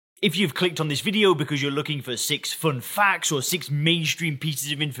If you've clicked on this video because you're looking for 6 fun facts or 6 mainstream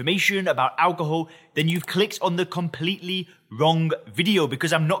pieces of information about alcohol, then you've clicked on the completely wrong video,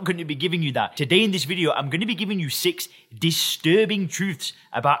 because I'm not going to be giving you that. Today in this video, I'm going to be giving you 6 disturbing truths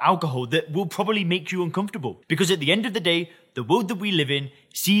about alcohol that will probably make you uncomfortable. Because at the end of the day, the world that we live in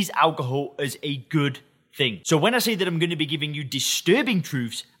sees alcohol as a good thing. So when I say that I'm going to be giving you disturbing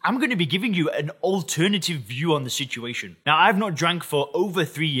truths, I'm going to be giving you an alternative view on the situation. Now, I've not drank for over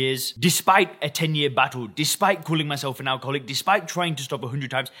 3 years, despite a 10-year battle, despite calling myself an alcoholic, despite trying to stop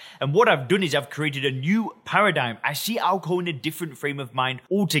 100 times. And what I've done is I've created a new paradigm. I see alcohol in a different frame of mind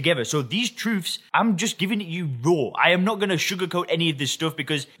altogether. So these truths, I'm just giving it you raw. I am not going to sugarcoat any of this stuff,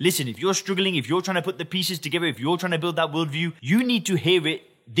 because listen, if you're struggling, if you're trying to put the pieces together, if you're trying to build that worldview, you need to hear it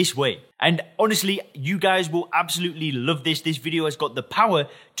this way. And honestly, you guys will absolutely love this. This video has got the power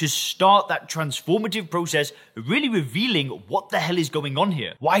to start that transformative process, really revealing what the hell is going on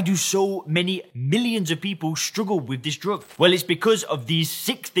here. Why do so many millions of people struggle with this drug? Well, it's because of these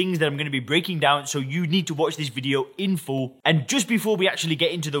 6 things that I'm going to be breaking down, so you need to watch this video in full. And just before we actually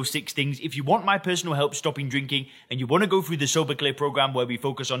get into those 6 things, if you want my personal help stopping drinking and you want to go through the Sober Clear program, where we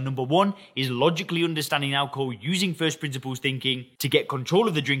focus on number 1 is logically understanding alcohol using first principles thinking to get control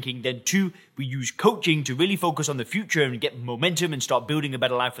of the drinking, then 2, we use coaching to really focus on the future and get momentum and start building a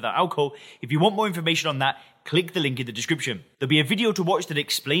better life without alcohol. If you want more information on that, click the link in the description. There'll be a video to watch that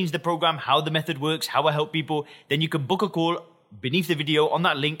explains the program, how the method works, how I help people. Then you can book a call beneath the video on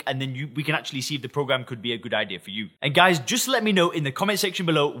that link, and then we can actually see if the program could be a good idea for you. And guys, just let me know in the comment section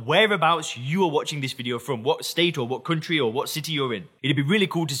below whereabouts you are watching this video from, what state or what country or what city you're in. It'd be really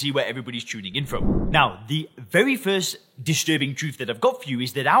cool to see where everybody's tuning in from. Now, the very first disturbing truth that I've got for you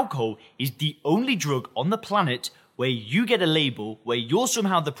is that alcohol is the only drug on the planet where you get a label where you're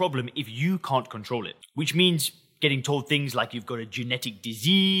somehow the problem if you can't control it. Which means getting told things like you've got a genetic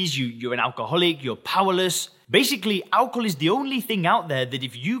disease, you're an alcoholic, you're powerless. Basically, alcohol is the only thing out there that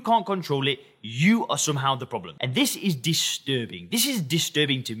if you can't control it, you are somehow the problem. And this is disturbing. This is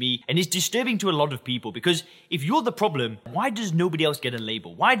disturbing to me, and it's disturbing to a lot of people, because if you're the problem, why does nobody else get a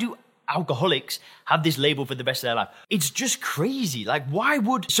label? Why do alcoholics have this label for the rest of their life? It's just crazy. Like, why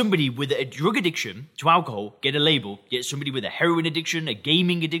would somebody with a drug addiction to alcohol get a label, yet somebody with a heroin addiction, a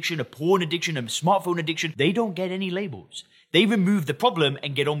gaming addiction, a porn addiction, a smartphone addiction, they don't get any labels? They remove the problem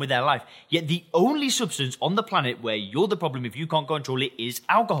and get on with their life. Yet the only substance on the planet where you're the problem if you can't control it is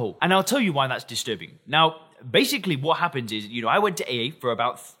alcohol. And I'll tell you why that's disturbing. Now, basically what happens is, I went to AA for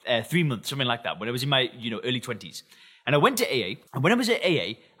about 3 months, something like that, when I was in my, early 20s. And I went to AA, and when I was at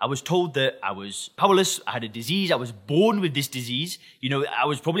AA, I was told that I was powerless, I had a disease, I was born with this disease. I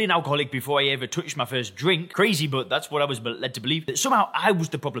was probably an alcoholic before I ever touched my first drink. Crazy, but that's what I was led to believe. That somehow I was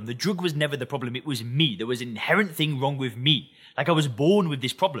the problem. The drug was never the problem, it was me. There was an inherent thing wrong with me. Like, I was born with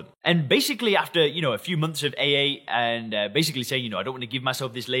this problem. And basically after, a few months of AA and basically saying, I don't want to give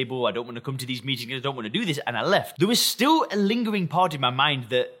myself this label, I don't want to come to these meetings, I don't want to do this, and I left, there was still a lingering part in my mind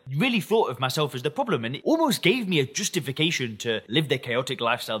that really thought of myself as the problem, and it almost gave me a justification to live the chaotic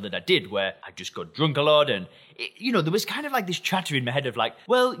lifestyle that I did, where I just got drunk a lot, and there was kind of like this chatter in my head of like,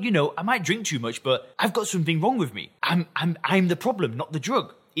 well, I might drink too much, but I've got something wrong with me. I'm the problem, not the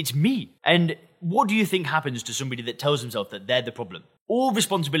drug. It's me. And what do you think happens to somebody that tells themselves that they're the problem? All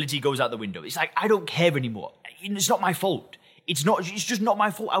responsibility goes out the window. It's like, I don't care anymore. It's not my fault. It's just not my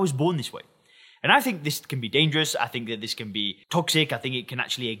fault. I was born this way. And I think this can be dangerous. I think that this can be toxic. I think it can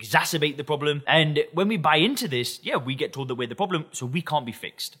actually exacerbate the problem. And when we buy into this, we get told that we're the problem, so we can't be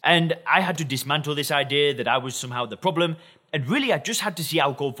fixed. And I had to dismantle this idea that I was somehow the problem. And really, I just had to see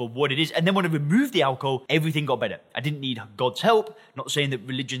alcohol for what it is. And then when I removed the alcohol, everything got better. I didn't need God's help. Not saying that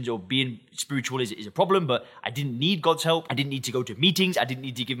religions or being spiritual is a problem, but I didn't need God's help. I didn't need to go to meetings. I didn't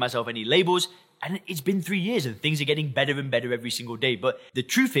need to give myself any labels. And it's been 3 years, and things are getting better and better every single day. But the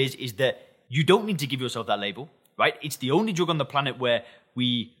truth is that you don't need to give yourself that label, right? It's the only drug on the planet where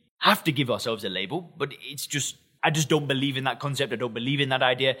we have to give ourselves a label, but I just don't believe in that concept. I don't believe in that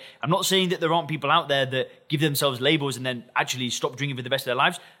idea. I'm not saying that there aren't people out there that give themselves labels and then actually stop drinking for the rest of their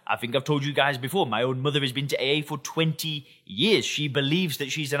lives. I think I've told you guys before, my own mother has been to AA for 20 years. She believes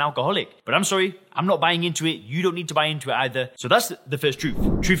that she's an alcoholic. But I'm sorry, I'm not buying into it. You don't need to buy into it either. So that's the first truth.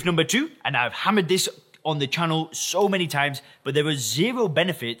 Truth number 2, and I've hammered this on the channel so many times, but there are 0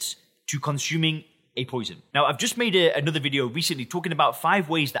 benefits to consuming a poison. Now, I've just made another video recently talking about 5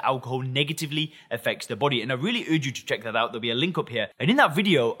 ways that alcohol negatively affects the body, and I really urge you to check that out. There'll be a link up here. And in that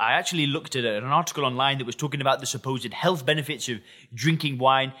video, I actually looked at an article online that was talking about the supposed health benefits of drinking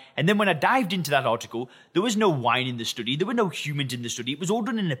wine, and then when I dived into that article, there was no wine in the study, there were no humans in the study, it was all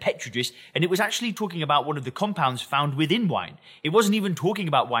done in a petri dish, and it was actually talking about one of the compounds found within wine. It wasn't even talking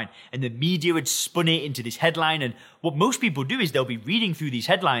about wine, and the media had spun it into this headline, and what most people do is they'll be reading through these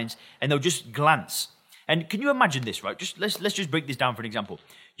headlines, and they'll just glance. And can you imagine this, right? Let's just break this down for an example.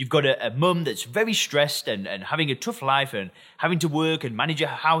 You've got a mum that's very stressed and having a tough life and having to work and manage a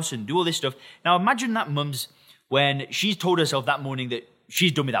house and do all this stuff. Now imagine that mum's when she's told herself that morning that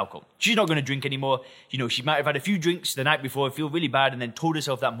she's done with alcohol. She's not going to drink anymore. You know, she might have had a few drinks the night before, feel really bad, and then told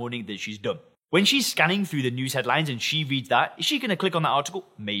herself that morning that she's done. When she's scanning through the news headlines and she reads that, is she going to click on that article?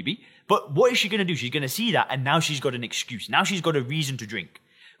 Maybe. But what is she going to do? She's going to see that, and now she's got an excuse. Now she's got a reason to drink.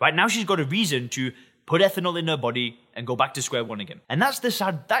 Right? Now she's got a reason to put ethanol in her body and go back to square one again. And that's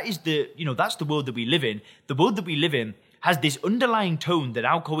the world that we live in. The world that we live in has this underlying tone that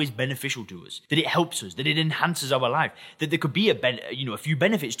alcohol is beneficial to us, that it helps us, that it enhances our life, that there could be a few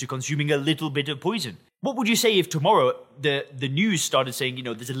benefits to consuming a little bit of poison. What would you say if tomorrow the news started saying,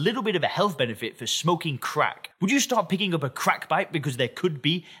 there's a little bit of a health benefit for smoking crack? Would you start picking up a crack pipe because there could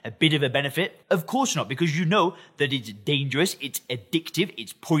be a bit of a benefit? Of course not, because you know that it's dangerous, it's addictive,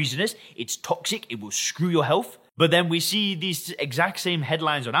 it's poisonous, it's toxic, it will screw your health. But then we see these exact same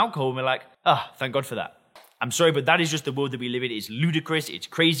headlines on alcohol and we're like, thank God for that. I'm sorry, but that is just the world that we live in. It's ludicrous, it's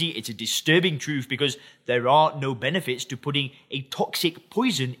crazy, it's a disturbing truth because there are no benefits to putting a toxic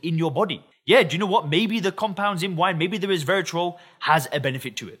poison in your body. Yeah, do you know what? Maybe the compounds in wine, maybe the resveratrol has a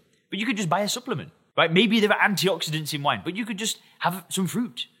benefit to it. But you could just buy a supplement, right? Maybe there are antioxidants in wine, but you could just have some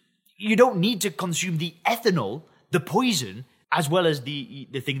fruit. You don't need to consume the ethanol, the poison, as well as the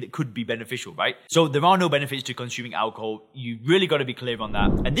thing that could be beneficial, right? So there are no benefits to consuming alcohol. You really got to be clear on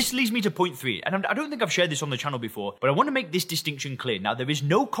that. And this leads me to point 3. And I don't think I've shared this on the channel before, but I want to make this distinction clear. Now, there is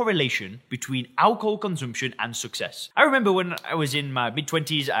no correlation between alcohol consumption and success. I remember when I was in my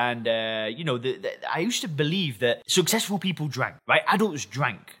mid-20s and, I used to believe that successful people drank, right? Adults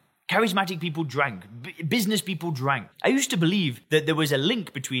drank. Charismatic people drank. Business people drank. I used to believe that there was a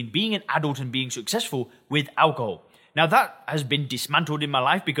link between being an adult and being successful with alcohol. Now that has been dismantled in my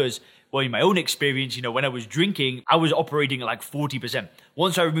life because, well, in my own experience, when I was drinking, I was operating at like 40%.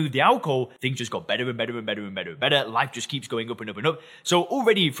 Once I removed the alcohol, things just got better and better and better and better and better. Life just keeps going up and up and up. So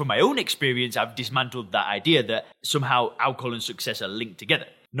already from my own experience, I've dismantled that idea that somehow alcohol and success are linked together.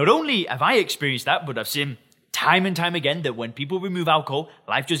 Not only have I experienced that, but I've seen time and time again that when people remove alcohol,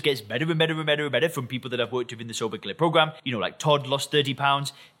 life just gets better and better and better and better from people that I've worked with in the Sober Clear program. Like Todd lost 30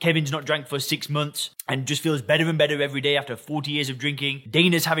 pounds. Kevin's not drank for 6 months and just feels better and better every day after 40 years of drinking.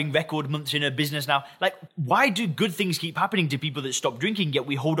 Dana's having record months in her business now. Like, why do good things keep happening to people that stop drinking, yet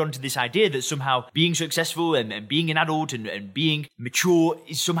we hold on to this idea that somehow being successful and being an adult and being mature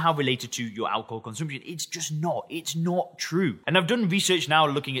is somehow related to your alcohol consumption? It's just not. It's not true. And I've done research now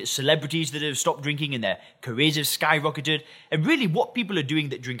looking at celebrities that have stopped drinking and their careers have skyrocketed. And really what people are doing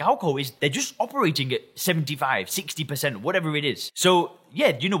that drink alcohol is they're just operating at 75, 60%, whatever it is. So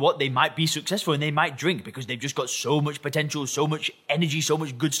yeah, you know what? They might be successful and they might drink because they've just got so much potential, so much energy, so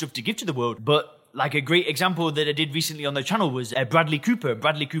much good stuff to give to the world. But like a great example that I did recently on the channel was Bradley Cooper.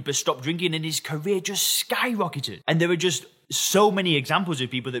 Bradley Cooper stopped drinking and his career just skyrocketed. And there are just so many examples of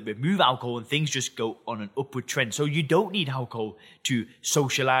people that remove alcohol and things just go on an upward trend. So you don't need alcohol to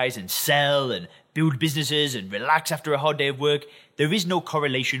socialize and sell and build businesses and relax after a hard day of work. There is no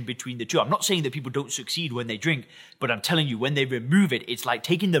correlation between the two. I'm not saying that people don't succeed when they drink, but I'm telling you, when they remove it, it's like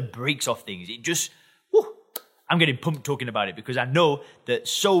taking the brakes off things. It just, I'm getting pumped talking about it because I know that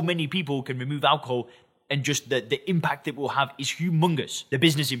so many people can remove alcohol and just the impact it will have is humongous. The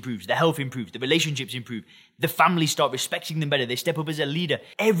business improves, the health improves, the relationships improve, the family start respecting them better, they step up as a leader,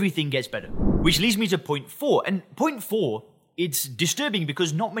 everything gets better. Which leads me to point 4. And point 4, it's disturbing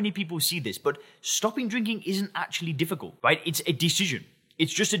because not many people see this, but stopping drinking isn't actually difficult, right? It's a decision.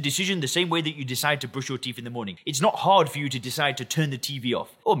 It's just a decision the same way that you decide to brush your teeth in the morning. It's not hard for you to decide to turn the TV off.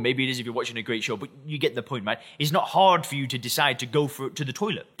 Or maybe it is if you're watching a great show, but you get the point, right? It's not hard for you to decide to go to the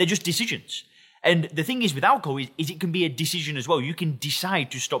toilet. They're just decisions. And the thing is with alcohol is it can be a decision as well. You can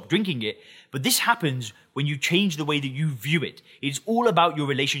decide to stop drinking it, but this happens when you change the way that you view it. It's all about your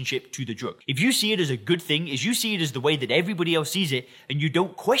relationship to the drug. If you see it as a good thing, as you see it as the way that everybody else sees it, and you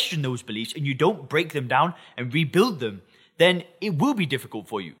don't question those beliefs and you don't break them down and rebuild them, then it will be difficult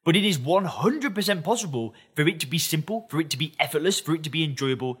for you. But it is 100% possible for it to be simple, for it to be effortless, for it to be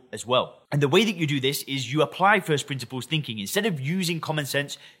enjoyable as well. And the way that you do this is you apply first principles thinking. Instead of using common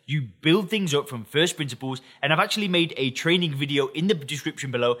sense, you build things up from first principles. And I've actually made a training video in the description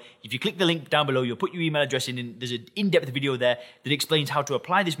below. If you click the link down below, you'll put your email address in, and there's an in-depth video there that explains how to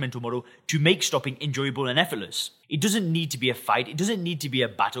apply this mental model to make stopping enjoyable and effortless. It doesn't need to be a fight. It doesn't need to be a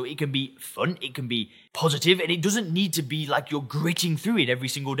battle. It can be fun. It can be positive, and it doesn't need to be like you're gritting through it every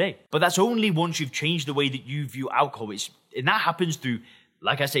single day. But that's only once you've changed the way that you view alcohol. And that happens through,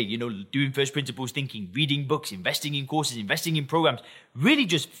 like I say, doing first principles thinking, reading books, investing in courses, investing in programs, really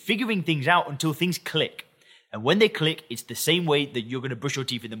just figuring things out until things click. And when they click, it's the same way that you're going to brush your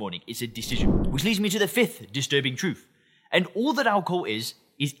teeth in the morning. It's a decision. Which leads me to the fifth disturbing truth. And all that alcohol is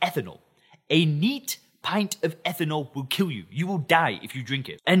ethanol. A neat pint of ethanol will kill you. You will die if you drink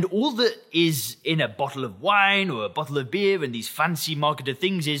it. And all that is in a bottle of wine or a bottle of beer and these fancy marketed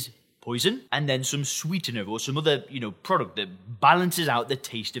things is poison and then some sweetener or some other, product that balances out the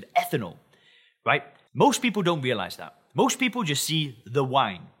taste of ethanol, right? Most people don't realize that. Most people just see the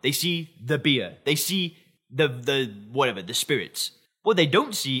wine. They see the beer. They see the spirits. What they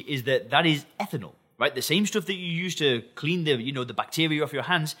don't see is that is ethanol. Right? The same stuff that you use to clean the bacteria off your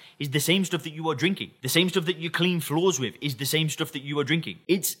hands is the same stuff that you are drinking. The same stuff that you clean floors with is the same stuff that you are drinking.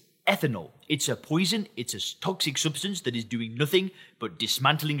 It's ethanol. It's a poison. It's a toxic substance that is doing nothing but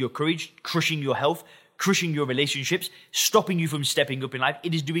dismantling your courage, crushing your health, crushing your relationships, stopping you from stepping up in life.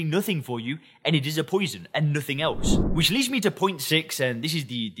 It is doing nothing for you, and it is a poison and nothing else. Which leads me to point 6, and this is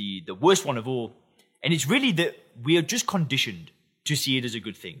the worst one of all. And it's really that we are just conditioned to see it as a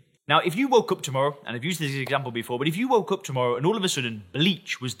good thing. Now, if you woke up tomorrow, and I've used this example before, but if you woke up tomorrow and all of a sudden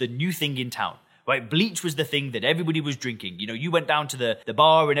bleach was the new thing in town, right? Bleach was the thing that everybody was drinking. You went down to the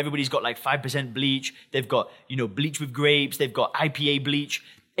bar and everybody's got like 5% bleach. They've got, bleach with grapes. They've got IPA bleach.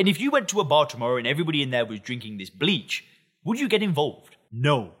 And if you went to a bar tomorrow and everybody in there was drinking this bleach, would you get involved?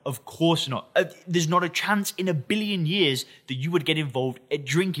 No, of course not. There's not a chance in a billion years that you would get involved at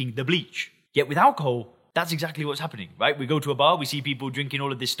drinking the bleach. Yet with alcohol, that's exactly what's happening, right? We go to a bar, we see people drinking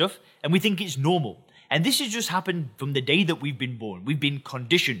all of this stuff, and we think it's normal. And this has just happened from the day that we've been born. We've been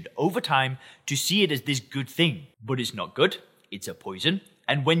conditioned over time to see it as this good thing. But it's not good. It's a poison.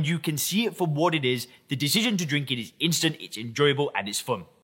 And when you can see it for what it is, the decision to drink it is instant, it's enjoyable, and it's fun.